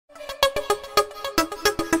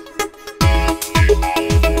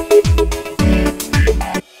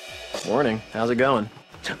morning. How's it going?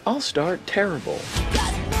 I'll start terrible.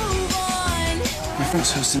 My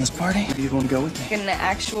friend's hosting this party. Do you want to go with me? An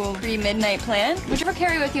actual pre-midnight plan? Would you ever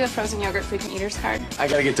carry with you a frozen yogurt frequent eaters card? I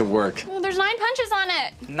gotta get to work. Well, there's 9 punches on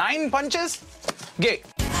it. 9 punches? Gay.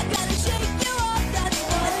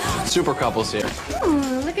 Super couples here.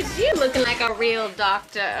 Look at you looking like a real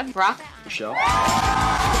doctor. Brock? Michelle?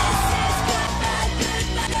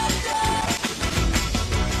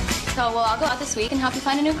 So, well, I'll go out this week and help you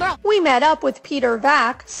find a new girl. We met up with Peter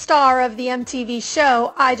Vack, star of the MTV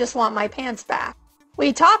show I Just Want My Pants Back.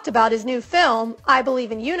 We talked about his new film, I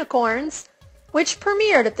Believe in Unicorns, which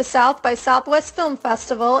premiered at the South by Southwest Film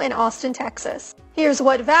Festival in Austin, Texas. Here's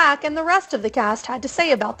what Vack and the rest of the cast had to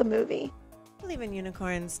say about the movie. I Believe in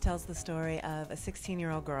Unicorns tells the story of a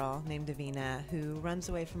 16-year-old girl named Davina who runs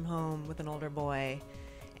away from home with an older boy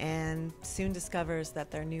and soon discovers that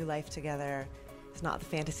their new life together is not the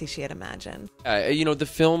fantasy she had imagined. You know, the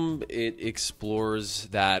film, it explores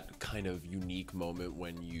that kind of unique moment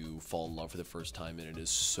when you fall in love for the first time, and it is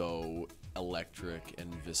so electric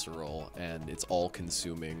and visceral, and it's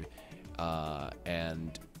all-consuming,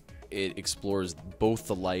 and it explores both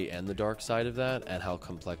the light and the dark side of that and how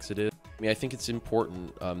complex it is. I mean, I think it's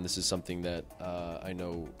important. This is something that I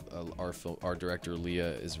know our director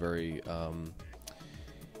Leah is very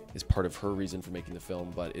is part of her reason for making the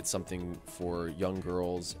film, but it's something for young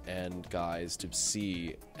girls and guys to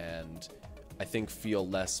see and I think feel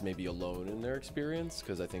less maybe alone in their experience,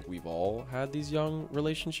 because I think we've all had these young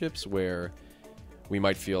relationships where we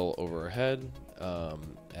might feel over our head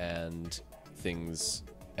and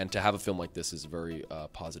to have a film like this is a very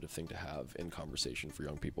positive thing to have in conversation for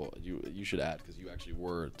young people. You should add, because you actually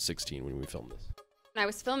were 16 when we filmed this. When I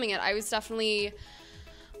was filming it, I was definitely,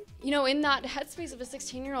 you know, in that headspace of a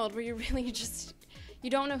 16-year-old where you really just,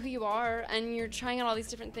 you don't know who you are and you're trying out all these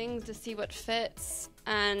different things to see what fits.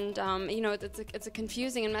 And, you know, it's a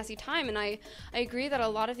confusing and messy time. And I agree that a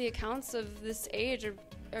lot of the accounts of this age are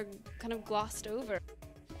kind of glossed over.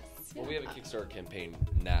 Well, we have a Kickstarter campaign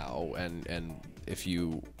now, and if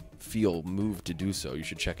you feel moved to do so, you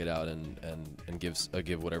should check it out and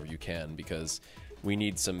give whatever you can, because we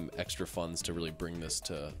need some extra funds to really bring this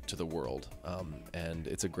to the world. And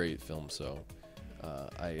it's a great film, so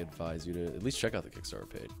I advise you to at least check out the Kickstarter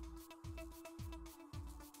page.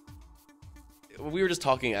 We were just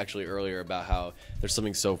talking actually earlier about how there's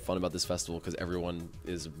something so fun about this festival because everyone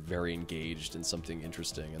is very engaged in something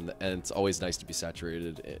interesting, and it's always nice to be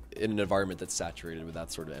saturated in an environment that's saturated with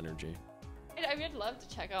that sort of energy. I would love to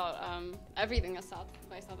check out everything that South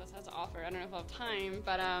by Southwest has to offer. I don't know if I'll have time,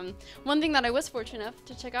 but one thing that I was fortunate enough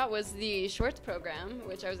to check out was the shorts program,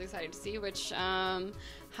 which I was excited to see, which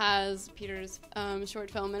has Peter's short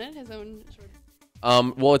film in it, his own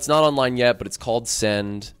short. Well, it's not online yet, but it's called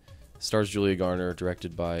Send. Stars Julia Garner,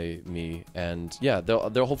 directed by me, and yeah,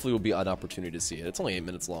 there hopefully will be an opportunity to see it. It's only 8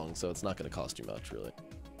 minutes long, so it's not going to cost you much, really.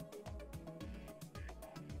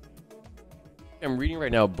 I'm reading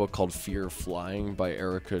right now a book called Fear Flying by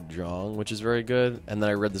Erica Jong, which is very good, and then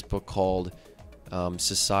I read this book called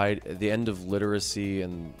Society, The End of Literacy,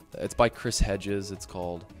 and it's by Chris Hedges. It's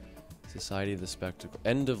called Society of the Spectacle,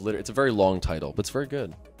 End of Literacy. It's a very long title, but it's very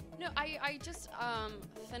good. No, I just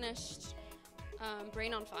finished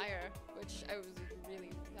Brain on Fire, which I was really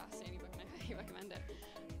fascinating book, and I highly recommend it.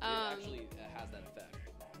 It actually has that effect.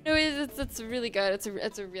 No, it's really good.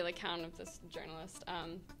 It's a real account of this journalist.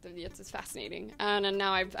 It's fascinating. And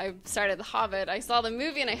now I've started The Hobbit. I saw the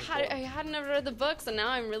movie and I hadn't ever read the books, and now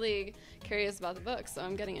I'm really curious about the books, so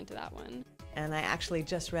I'm getting into that one. And I actually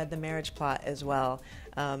just read The Marriage Plot as well,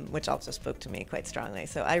 which also spoke to me quite strongly.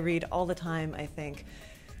 So I read all the time. I think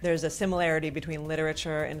there's a similarity between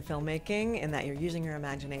literature and filmmaking in that you're using your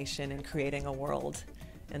imagination and creating a world.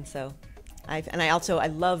 And so, I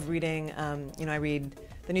love reading. You know, I read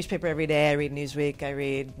the newspaper every day. I read Newsweek. I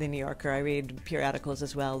read The New Yorker. I read periodicals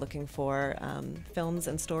as well, looking for films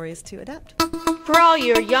and stories to adapt. For all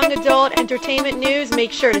your young adult entertainment news,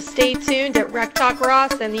 make sure to stay tuned at Rec Talk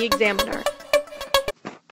Ross and The Examiner.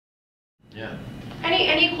 Yeah.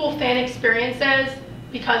 Any cool fan experiences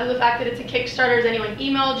because of the fact that it's a Kickstarter? Has anyone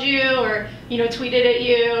emailed you or, you know, tweeted at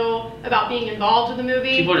you about being involved with the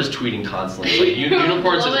movie? People are just tweeting constantly. Like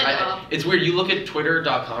unicorns. It's weird. You look at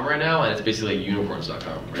twitter.com right now, and it's basically like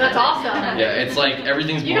unicorns.com. Right? That's awesome. Yeah, it's like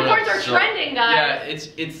everything's unicorns are trending, guys.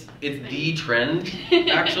 Yeah, it's the trend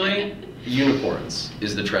actually. Unicorns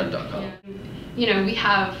is the trend.com. Yeah. You know, we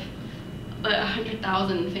have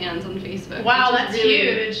 100,000 fans on Facebook. Wow, that's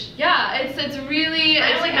really huge. Yeah, it's really.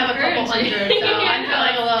 I only have a couple hundred, so I'm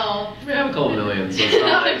feeling a little. We have a couple million, so it's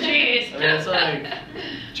not. Oh, jeez. I mean, it's not like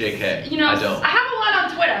JK. You know, I don't. I have a lot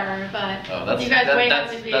on Twitter, but Oh, that's you guys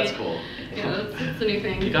that's cool. Yeah, that's the new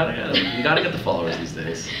thing. You gotta get the followers these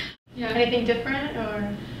days. Yeah. Anything different,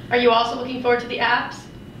 or are you also looking forward to the apps?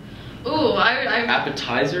 Ooh, I'm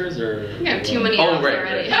Appetizers or? I have too many Oh, apps right,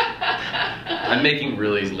 already. right. I'm making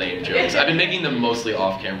really lame jokes. I've been making them mostly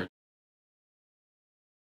off camera.